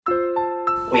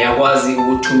uyakwazi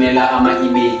ukuthumela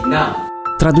ama-email na.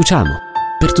 Traduciamo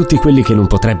per tutti quelli che non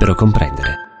potrebbero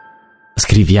comprendere.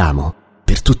 Scriviamo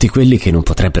per tutti quelli che non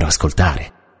potrebbero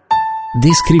ascoltare.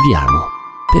 Descriviamo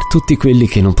per tutti quelli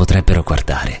che non potrebbero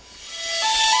guardare.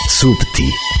 Subti,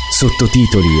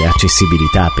 sottotitoli e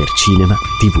accessibilità per cinema,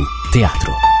 TV,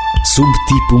 teatro.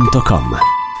 Subti.com.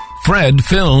 Fred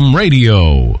Film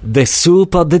Radio. The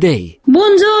Soup of the Day.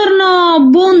 Buongiorno,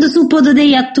 buon Soup of the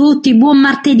Day a tutti, buon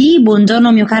martedì,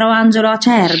 buongiorno mio caro Angelo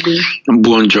Acerbi.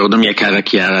 Buongiorno mia cara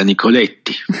Chiara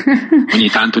Nicoletti. Ogni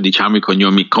tanto diciamo i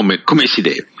cognomi come si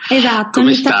deve. Esatto.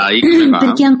 Come stai? Come va?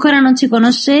 Per chi ancora non ci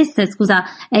conoscesse, scusa,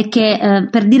 è che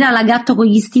per dire alla gatto con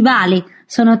gli stivali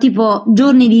sono tipo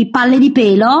giorni di palle di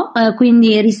pelo,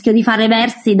 quindi rischio di fare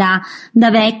versi da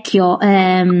vecchio.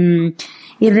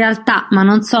 In realtà, ma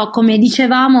non so, come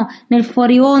dicevamo nel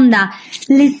fuori onda,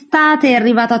 l'estate è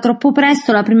arrivata troppo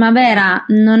presto, la primavera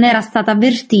non era stata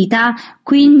avvertita,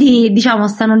 quindi diciamo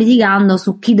stanno litigando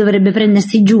su chi dovrebbe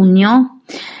prendersi giugno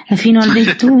fino al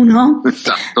 21.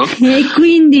 Esatto. E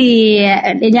quindi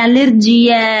le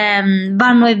allergie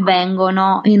vanno e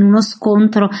vengono in uno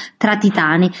scontro tra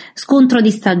titani, scontro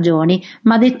di stagioni.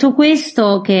 Ma detto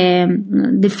questo, che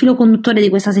del filo conduttore di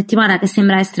questa settimana, che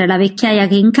sembra essere la vecchiaia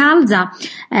che incalza,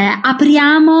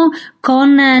 apriamo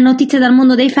con notizie dal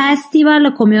mondo dei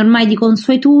festival, come ormai di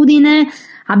consuetudine.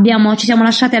 Ci siamo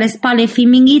lasciati alle spalle il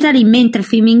Filming Italy, mentre il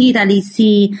Filming Italy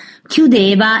si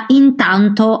chiudeva,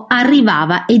 intanto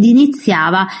arrivava ed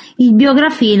iniziava il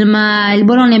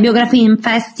Bologna Biografilm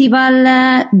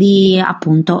Festival di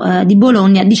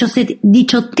Bologna,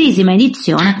 18ª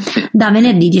edizione, da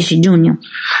venerdì 10 giugno.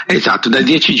 Esatto, dal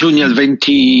 10 giugno al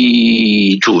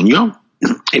 20 giugno.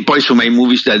 E poi su My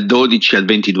Movies dal 12 al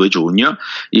 22 giugno.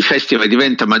 Il festival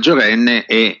diventa maggiorenne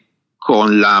e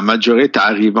con la maggiore età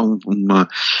arriva un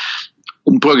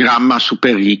programma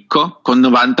super ricco con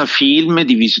 90 film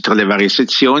divisi tra le varie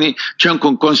sezioni. C'è un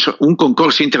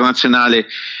concorso internazionale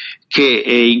che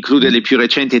include le più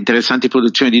recenti e interessanti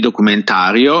produzioni di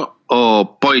documentario.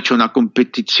 Poi c'è una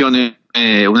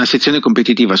sezione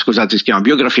competitiva, scusate, si chiama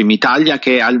Biografilm Italia,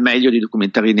 che è al meglio di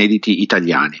documentari inediti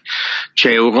italiani. C'è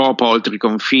Europa oltre i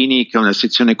confini, che è una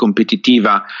sezione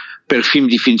competitiva per film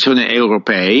di finzione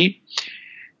europei.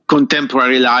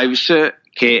 Contemporary Lives,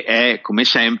 che è come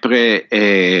sempre,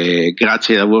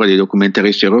 grazie al lavoro dei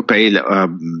documentaristi europei,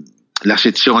 la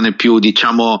sezione più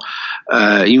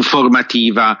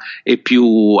informativa e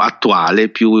più attuale,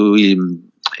 più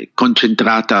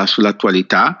concentrata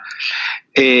sull'attualità.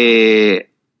 E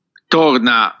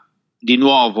torna di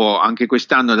nuovo anche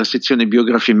quest'anno la sezione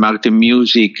Biography, Art and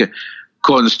Music,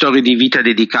 con storie di vita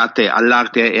dedicate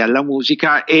all'arte e alla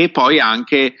musica, e poi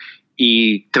anche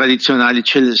i tradizionali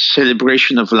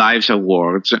Celebration of Lives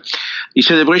Awards. I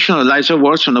Celebration of Lives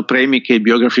Awards sono premi che il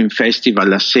Biography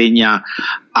Festival assegna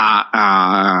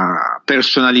a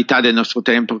personalità del nostro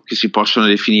tempo che si possono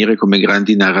definire come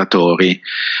grandi narratori,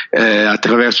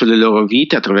 attraverso le loro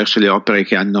vite, attraverso le opere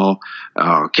che hanno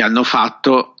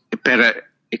fatto,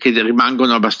 e che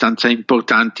rimangono abbastanza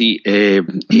importanti e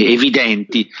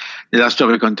evidenti nella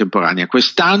storia contemporanea.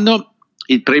 Quest'anno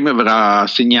il premio verrà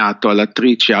assegnato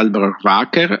all'attrice Alba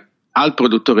Wacker, al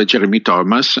produttore Jeremy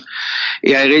Thomas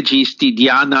e ai registi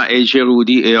Diana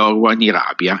Elgerudi e Orwan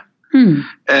Irabia.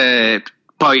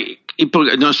 Poi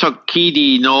non so chi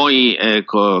di noi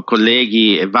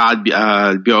colleghi va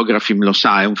al Biografilm lo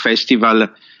sa, è un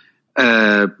festival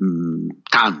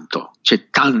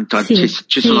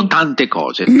ci sono tante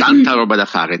cose, tanta roba da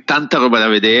fare, tanta roba da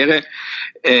vedere,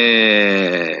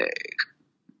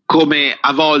 come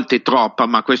a volte troppa,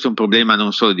 ma questo è un problema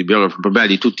non solo di Biography, è un problema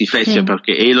di tutti i festival,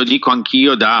 perché, e lo dico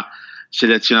anch'io da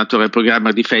selezionatore e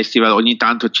programma di festival, ogni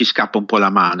tanto ci scappa un po'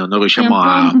 la mano, non riusciamo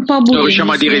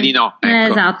a dire di no.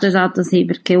 Ecco. Esatto, sì,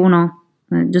 perché uno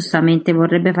giustamente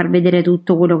vorrebbe far vedere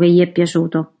tutto quello che gli è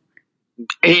piaciuto.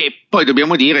 E poi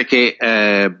dobbiamo dire che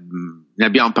ne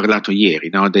abbiamo parlato ieri,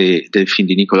 no? Del film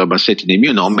di Nicola Bassetti, Nel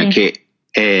mio nome, che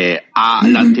ha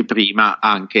l'anteprima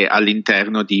anche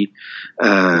all'interno di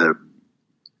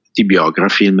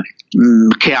Biografilm.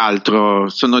 Che altro?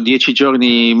 Sono 10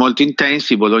 giorni molto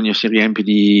intensi, Bologna si riempie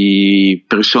di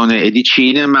persone e di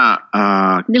cinema.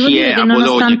 Devo dire che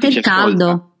nonostante il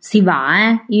caldo si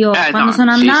va, Io quando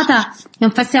sono andata è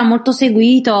un festival molto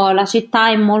seguito, la città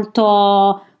è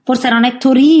molto, forse non è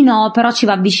Torino, però ci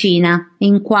va vicina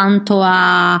in quanto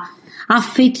a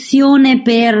affezione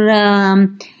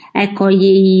per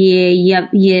gli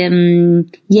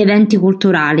eventi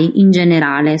culturali in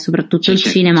generale, soprattutto il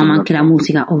cinema, ma anche la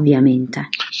musica, ovviamente.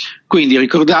 Quindi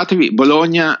ricordatevi,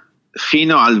 Bologna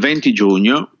fino al 20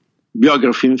 giugno,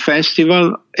 Biography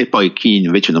Festival, e poi chi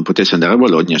invece non potesse andare a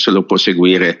Bologna se lo può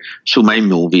seguire su My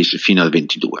Movies fino al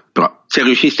 22. Però se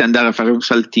riusciste ad andare a fare un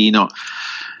saltino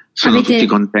sono tutti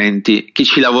contenti, chi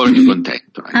ci lavora è più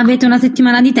contento. Ecco. Avete una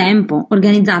settimana di tempo,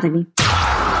 organizzatevi.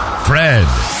 Fred.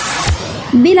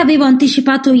 Ve l'avevo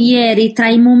anticipato ieri, tra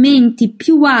i momenti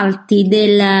più alti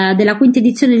della quinta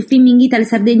edizione del Film in Italy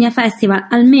Sardegna Festival,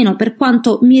 almeno per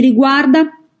quanto mi riguarda,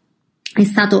 è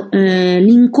stato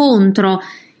il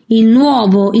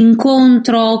nuovo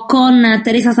incontro con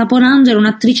Teresa Saponangelo,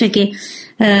 un'attrice che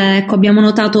abbiamo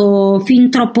notato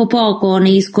fin troppo poco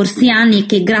negli scorsi anni e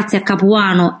che grazie a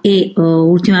Capuano e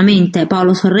ultimamente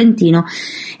Paolo Sorrentino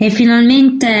è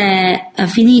finalmente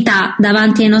finita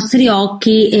davanti ai nostri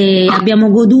occhi, e abbiamo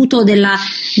goduto della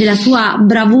sua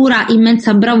bravura,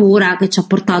 immensa bravura, che ci ha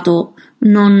portato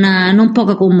non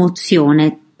poca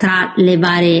commozione tra le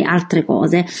varie altre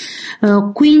cose.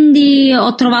 Quindi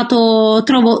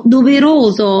trovo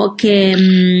doveroso che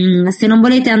se non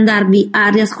volete andarvi a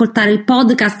riascoltare il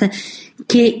podcast,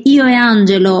 che io e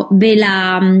Angelo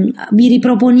vi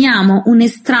riproponiamo un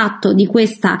estratto di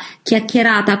questa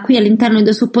chiacchierata qui all'interno di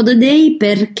The Soup of the Day,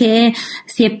 perché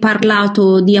si è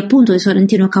parlato di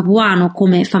Sorrentino e Capuano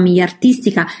come famiglia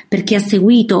artistica, perché ha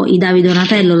seguito i David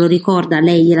Donatello, lo ricorda,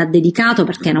 lei gliel'ha dedicato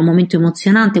perché era un momento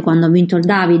emozionante quando ha vinto il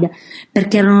David,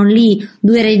 perché erano lì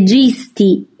due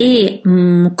registi e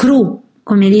crew,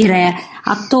 come dire,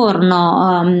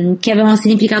 attorno, che avevano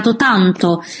significato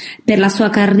tanto per la sua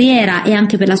carriera e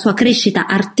anche per la sua crescita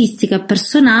artistica e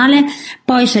personale.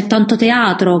 Poi c'è tanto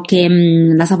teatro che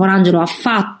la Saponangelo ha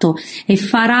fatto e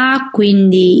farà,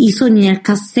 quindi i sogni nel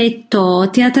cassetto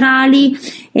teatrali,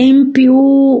 e in più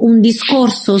un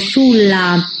discorso sul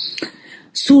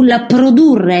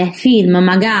produrre film,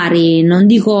 magari non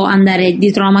dico andare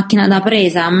dietro la macchina da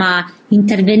presa, ma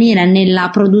intervenire nella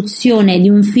produzione di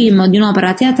un film o di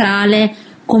un'opera teatrale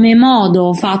come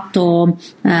modo fatto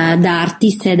da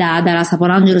artiste dalla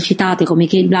Saponangelo citate come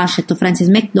Kate Blanchett o Frances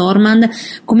McDormand,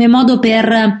 come modo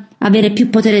per avere più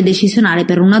potere decisionale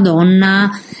per una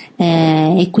donna,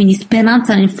 e quindi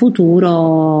speranza nel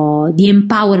futuro di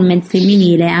empowerment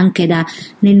femminile anche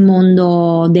nel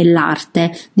mondo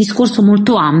dell'arte. Discorso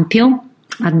molto ampio,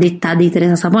 a detta di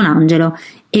Teresa Saponangelo,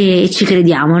 e ci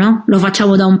crediamo, no? Lo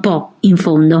facciamo da un po', in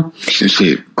fondo.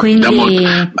 Sì. Quindi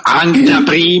anche da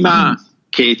prima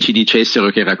che ci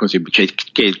dicessero che era così, cioè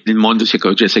che il mondo si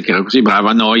accorgesse che era così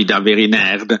brava, noi da veri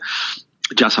nerd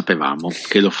già sapevamo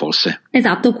che lo fosse.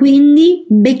 Esatto, quindi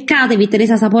beccatevi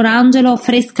Teresa Saponangelo,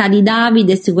 fresca di David,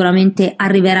 e sicuramente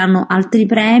arriveranno altri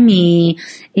premi,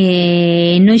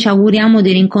 e noi ci auguriamo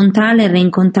di rincontrarla e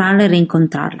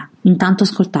reincontrarla. Intanto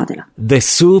ascoltatela. The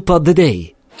Soup of the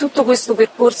Day. Tutto questo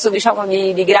percorso, diciamo,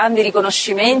 di grandi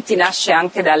riconoscimenti nasce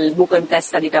anche dal buco in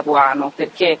testa di Capuano,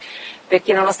 perché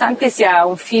nonostante sia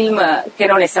un film che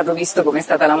non è stato visto come è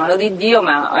stata La mano di Dio,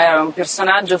 ma era un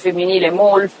personaggio femminile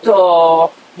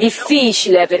molto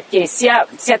difficile, perché sia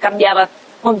cambiava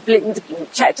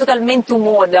cioè totalmente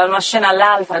umore da una scena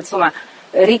all'altra, insomma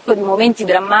ricco di momenti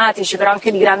drammatici, però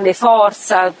anche di grande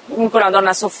forza, comunque una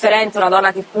donna sofferente, una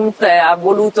donna che comunque ha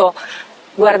voluto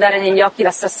guardare negli occhi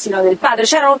l'assassino del padre.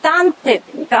 C'erano tante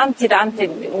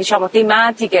diciamo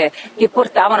tematiche che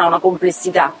portavano a una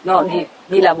complessità, no,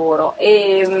 di lavoro,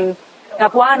 e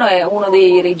Capuano è uno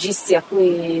dei registi a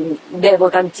cui devo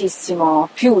tantissimo,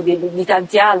 più di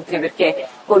tanti altri, perché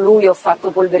con lui ho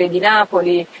fatto Polvere di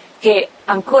Napoli, che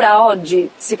ancora oggi,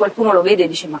 se qualcuno lo vede,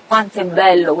 dice: ma quanto è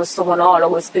bello questo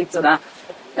monologo scritto da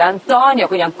Antonio,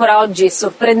 quindi ancora oggi è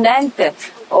sorprendente.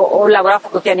 Ho lavorato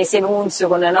con Pianesi Nunzio,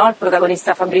 con il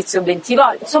protagonista Fabrizio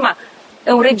Bentivogli, insomma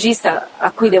è un regista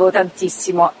a cui devo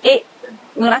tantissimo, e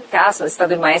non a caso è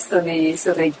stato il maestro di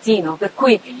Sorrentino, per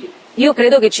cui io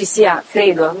credo che ci sia,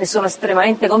 ne sono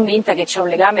estremamente convinta che c'è un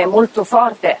legame molto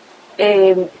forte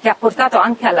che ha portato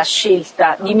anche alla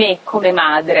scelta di me come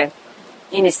madre.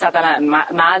 In È stata la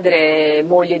madre,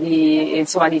 moglie di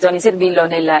Tony Servillo,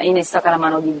 in È stata la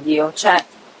mano di Dio. C'è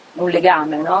un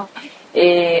legame, no?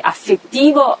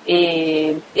 Affettivo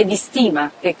e di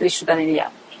stima che è cresciuta negli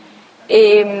anni.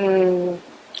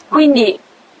 Quindi,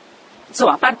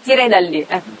 insomma, partirei da lì.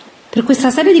 Per questa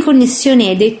serie di connessioni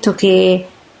hai detto che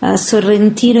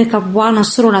Sorrentino e Capuano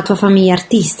sono la tua famiglia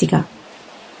artistica.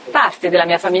 Parte della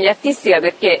mia famiglia artistica,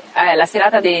 perché la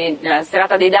serata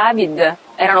dei David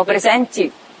erano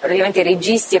presenti praticamente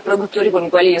registi e produttori con i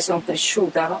quali io sono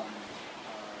cresciuta, no?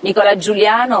 Nicola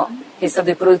Giuliano, che è stato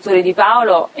il produttore di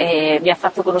Paolo, mi ha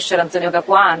fatto conoscere Antonio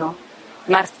Capuano.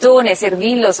 Martone e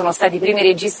Servillo sono stati i primi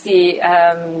registi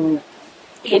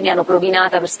che mi hanno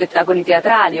propinata per spettacoli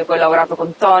teatrali. Io poi ho lavorato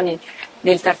con Tony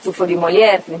nel Tartufo di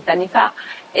Molière 30 anni fa,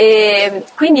 E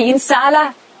quindi in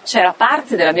sala c'era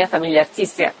parte della mia famiglia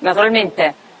artistica,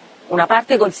 naturalmente una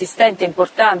parte consistente,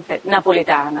 importante,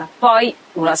 napoletana, poi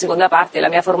una seconda parte, la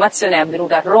mia formazione è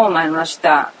avvenuta a Roma, in una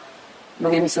città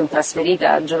dove mi sono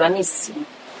trasferita giovanissima.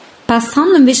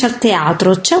 Passando invece al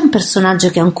teatro, c'è un personaggio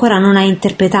che ancora non hai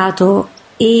interpretato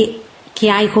e che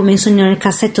hai come sogno nel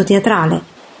cassetto teatrale?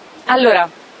 Allora,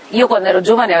 io quando ero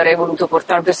giovane avrei voluto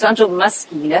portare un personaggio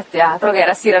maschile a teatro, che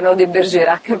era Cyrano de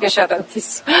Bergerac, che mi piaceva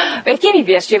tantissimo, perché mi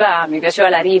piaceva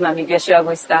la rima, mi piaceva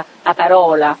la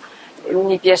parola,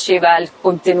 mi piaceva il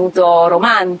contenuto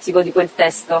romantico di quel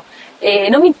testo e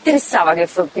non mi interessava che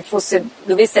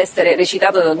dovesse essere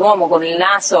recitato da un uomo con il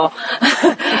naso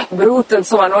brutto,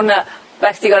 insomma non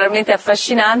particolarmente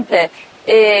affascinante,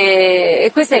 e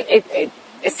questo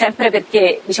è sempre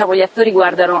perché, diciamo, gli attori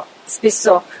guardano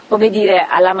spesso, come dire,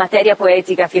 alla materia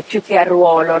poetica che più che al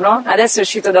ruolo, no? Adesso è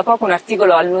uscito da poco un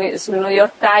articolo sul New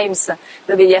York Times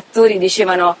dove gli attori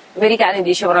americani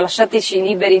dicevano lasciateci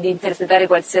liberi di interpretare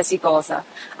qualsiasi cosa,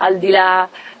 al di là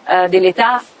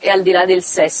dell'età e al di là del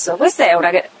sesso. Questa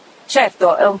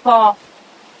certo, è un po'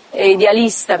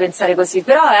 idealista pensare così,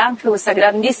 però è anche questa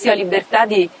grandissima libertà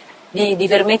di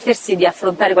permettersi di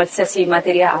affrontare qualsiasi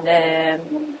materiale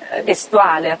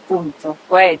testuale, appunto,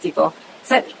 poetico.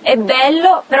 È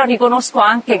bello, però riconosco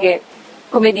anche che,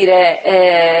 come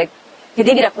dire, che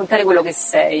devi raccontare quello che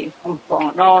sei, un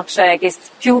po', no? Cioè che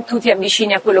più tu ti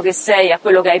avvicini a quello che sei, a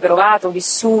quello che hai provato,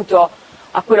 vissuto,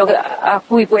 a quello a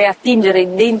cui puoi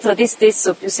attingere dentro te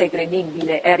stesso, più sei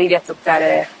credibile e arrivi a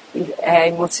toccare e a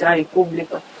emozionare il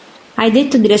pubblico. Hai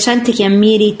detto di recente che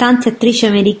ammiri tante attrici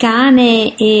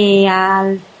americane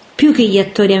e più che gli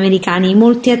attori americani,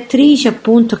 molte attrici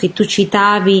appunto che tu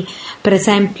citavi, per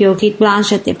esempio Cate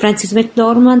Blanchett e Frances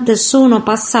McDormand, sono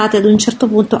passate ad un certo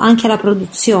punto anche alla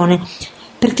produzione,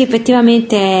 perché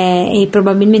effettivamente e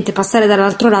probabilmente passare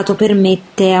dall'altro lato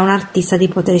permette a un artista di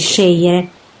poter scegliere.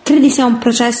 Credi sia un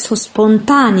processo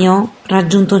spontaneo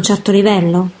raggiunto un certo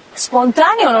livello?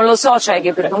 Spontaneo non lo so, cioè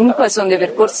che comunque sono dei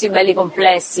percorsi belli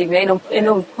complessi e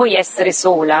non puoi essere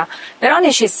sola, però è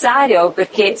necessario,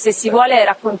 perché se si vuole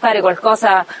raccontare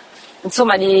qualcosa,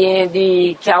 insomma,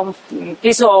 che ha un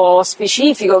peso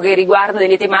specifico, che riguarda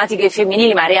delle tematiche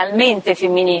femminili, ma realmente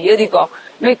femminili, io dico,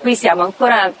 noi qui siamo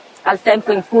ancora al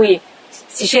tempo in cui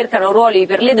si cercano ruoli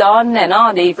per le donne,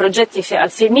 no? Dei progetti al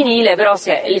femminile, però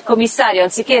se il commissario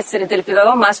anziché essere interpretato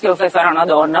da un maschio lo fai fare a una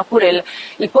donna, oppure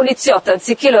il poliziotto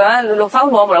anziché lo fa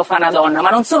un uomo lo fa una donna, ma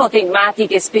non sono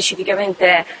tematiche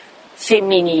specificamente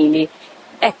femminili.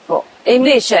 Ecco, e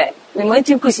invece nel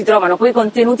momento in cui si trovano quei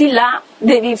contenuti là,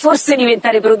 devi forse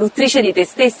diventare produttrice di te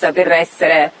stessa per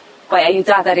essere poi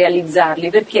aiutata a realizzarli,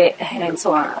 perché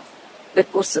insomma il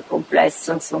percorso è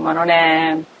complesso, insomma non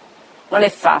è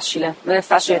facile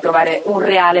trovare un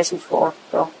reale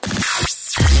supporto.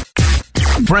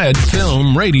 Fred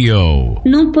Film Radio.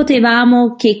 Non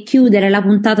potevamo che chiudere la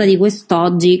puntata di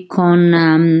quest'oggi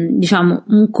con diciamo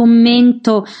un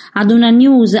commento ad una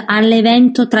news,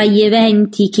 all'evento tra gli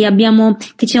eventi che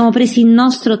ci siamo presi il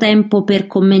nostro tempo per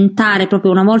commentare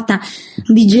proprio una volta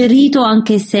digerito,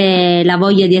 anche se la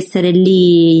voglia di essere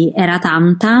lì era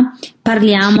tanta.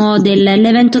 Parliamo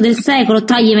dell'evento del secolo,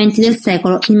 tra gli eventi del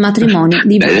secolo, il matrimonio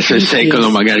di Britney Spears. Del secolo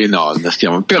magari no,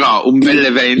 però un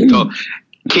bell'evento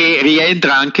che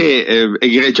rientra anche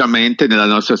egregiamente nella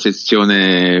nostra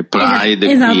sezione Pride,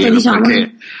 esatto, diciamo.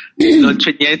 Perché non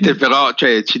c'è niente, però,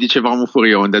 cioè, ci dicevamo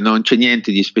fuori onda, non c'è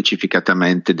niente di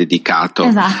specificatamente dedicato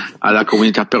alla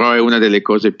comunità, però è una delle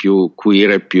cose più queer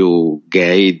e più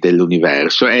gay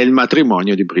dell'universo, è il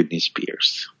matrimonio di Britney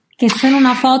Spears. Che sono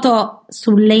una foto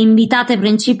sulle invitate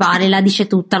principali, la dice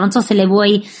tutta, non so se le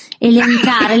vuoi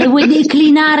elencare, le vuoi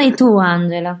declinare tu,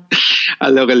 Angela.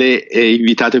 Allora, le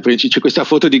invitate principali, c'è questa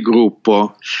foto di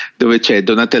gruppo dove c'è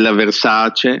Donatella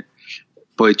Versace,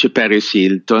 poi c'è Paris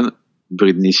Hilton,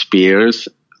 Britney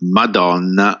Spears,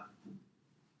 Madonna,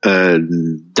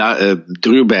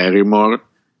 Drew Barrymore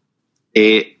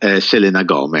e Selena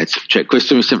Gomez. Cioè,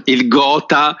 questo mi sembra il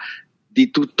gotha di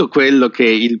tutto quello che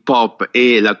il pop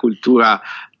e la cultura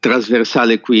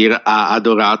trasversale queer ha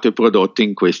adorato e prodotto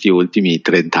in questi ultimi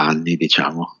 30 anni,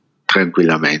 diciamo,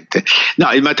 tranquillamente. No,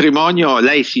 il matrimonio,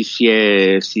 lei questo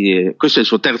è il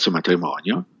suo terzo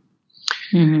matrimonio.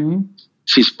 Mm-hmm.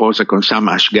 Si sposa con Sam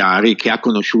Asghari, che ha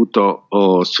conosciuto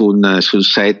sul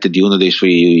set di uno dei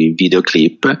suoi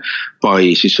videoclip,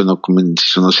 poi si sono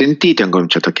sentiti, hanno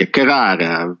cominciato a chiacchierare,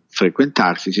 a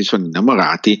frequentarsi, si sono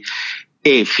innamorati.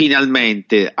 E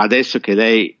finalmente, adesso che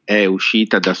lei è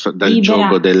uscita dal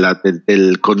gioco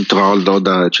del controllo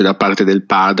da parte del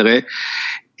padre,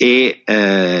 e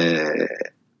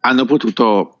hanno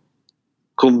potuto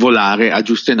convolare a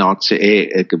giuste nozze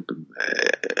e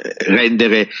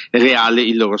rendere reale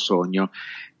il loro sogno.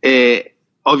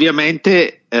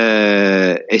 Ovviamente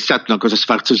è stata una cosa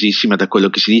sfarzosissima da quello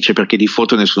che si dice, perché di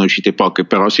foto ne sono uscite poche,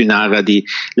 però si narra di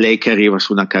lei che arriva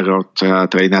su una carrozza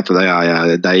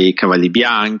trainata dai cavalli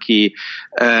bianchi,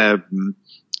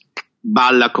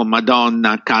 balla con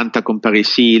Madonna, canta con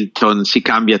Paris Hilton, si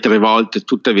cambia 3 volte,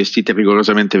 tutte vestite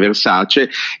rigorosamente Versace,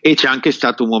 e c'è anche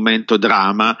stato un momento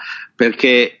dramma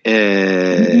perché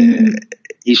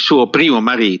il suo primo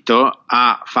marito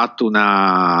ha fatto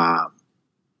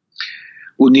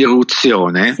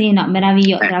un'irruzione. Sì, no,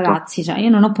 meraviglioso, ecco, ragazzi, cioè io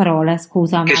non ho parole,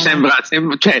 scusa. Che sembra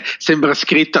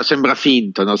scritto, sembra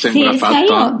finto, no? Sembra sì,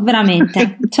 fatto. Io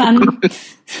veramente, cioè,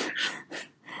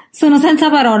 sono senza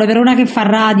parole per una che fa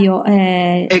radio.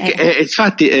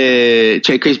 Infatti,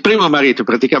 cioè, che il primo marito,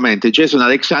 praticamente, Jason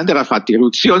Alexander, ha fatto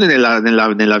irruzione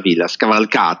nella villa,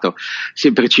 scavalcato, si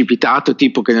è precipitato,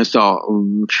 tipo, che ne so,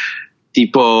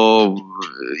 tipo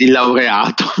il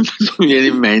laureato, mi viene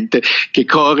in mente, che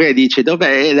corre e dice: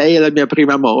 dov'è? Lei è la mia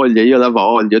prima moglie, io la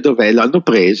voglio, dov'è? L'hanno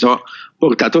preso,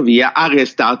 portato via,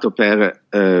 arrestato per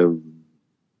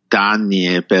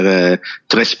danni e per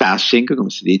trespassing, come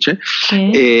si dice,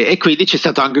 e quindi c'è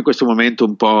stato anche questo momento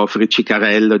un po'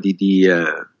 friccicarello di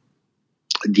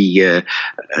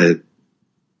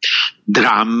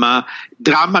dramma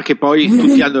che poi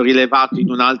tutti hanno rilevato in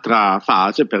un'altra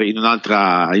fase, in un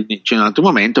altro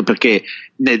momento, perché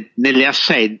nelle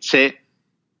assenze,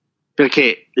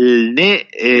 perché né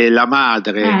la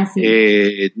madre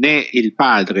né il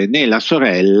padre né la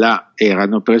sorella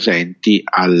erano presenti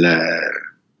al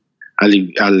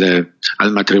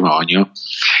matrimonio,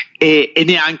 e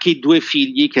neanche i 2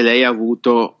 figli che lei ha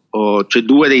avuto, cioè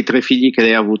 2 dei 3 figli che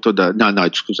lei ha avuto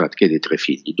scusate, che dei 3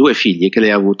 figli, 2 figli che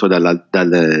lei ha avuto dal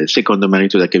secondo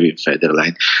marito, da Kevin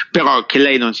Federline, però che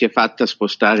lei non si è fatta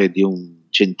spostare di 1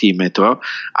 centimetro,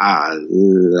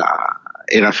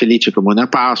 era felice come una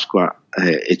Pasqua,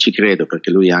 e ci credo,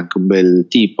 perché lui è anche un bel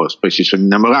tipo, poi si sono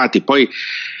innamorati, poi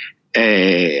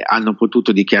hanno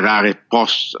potuto dichiarare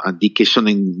che sono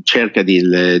in cerca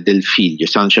del figlio,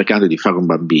 stanno cercando di fare un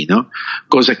bambino,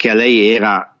 cosa che a lei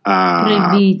era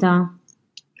proibita,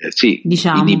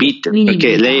 diciamo, inibita,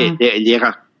 perché lei gli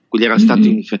era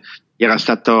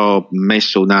stato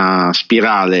messo una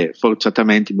spirale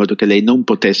forzatamente, in modo che lei non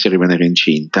potesse rimanere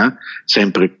incinta,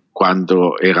 sempre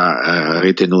quando era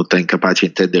ritenuta incapace di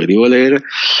intendere di volere.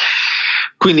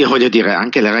 Quindi, voglio dire,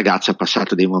 anche la ragazza ha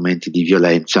passato dei momenti di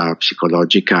violenza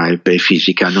psicologica e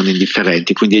fisica non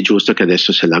indifferenti, quindi è giusto che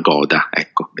adesso se la goda,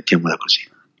 ecco, mettiamola così.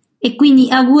 E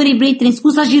quindi auguri Britney,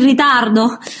 scusaci il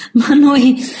ritardo, ma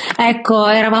noi, ecco,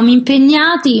 eravamo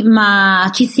impegnati, ma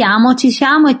ci siamo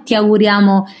e ti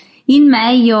auguriamo il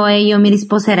meglio, e io mi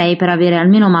risposerei per avere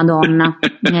almeno Madonna.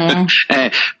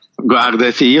 Guarda,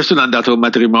 sì, io sono andato a un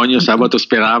matrimonio sabato,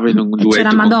 speravo in un duetto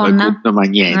c'era Madonna? Ma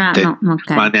niente,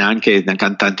 okay. Ma neanche una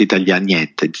cantante italiana,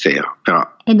 niente, zero. Però,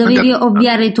 e dovevi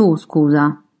ovviare tu,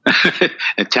 scusa.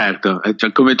 Certo,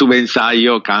 cioè, come tu ben sai,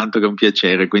 io canto con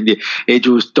piacere, quindi è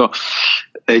giusto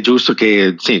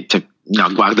che sì, cioè, no,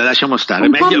 guarda, lasciamo stare.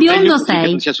 Un po' biondo sei. Che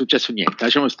non sia successo niente,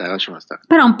 lasciamo stare.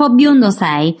 Però un po' biondo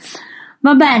sei.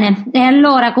 Va bene, e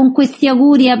allora con questi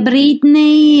auguri a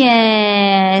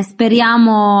Britney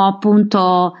speriamo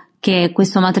appunto che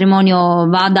questo matrimonio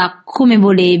vada come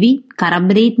volevi, cara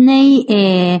Britney,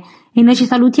 e noi ci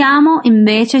salutiamo,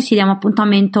 invece ci diamo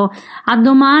appuntamento a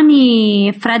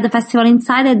domani. Fred Festival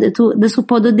Inside The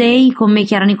Suppodo Day con me,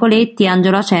 Chiara Nicoletti,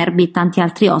 Angelo Acerbi e tanti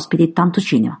altri ospiti, tanto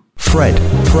cinema. Fred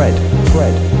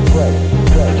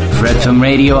Film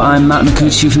Radio, I'm Matt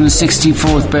Micucci from the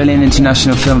 64th Berlin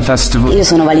International Film Festival. Io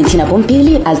sono Valentina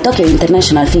Pompili al Tokyo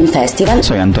International Film Festival.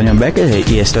 Soy Antonio Becker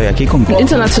y estoy aquí con el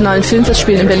Internationalen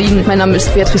Filmfestspiel in Berlin. Mein Name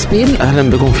ist Beatrice Beden. أهلا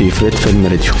بكم في Fred Film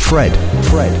Radio. Fred,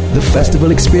 the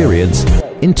festival experience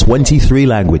in 23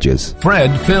 languages.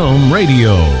 Fred Film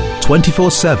Radio.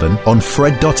 24/7 on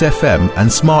Fred.fm and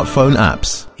smartphone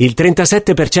apps. Il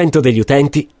 37% degli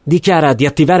utenti dichiara di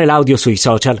attivare l'audio sui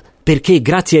social perché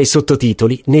grazie ai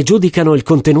sottotitoli ne giudicano il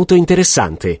contenuto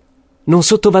interessante. Non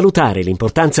sottovalutare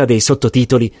l'importanza dei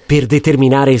sottotitoli per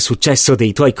determinare il successo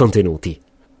dei tuoi contenuti.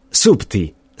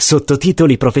 Subti,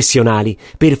 sottotitoli professionali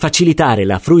per facilitare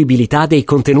la fruibilità dei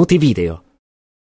contenuti video.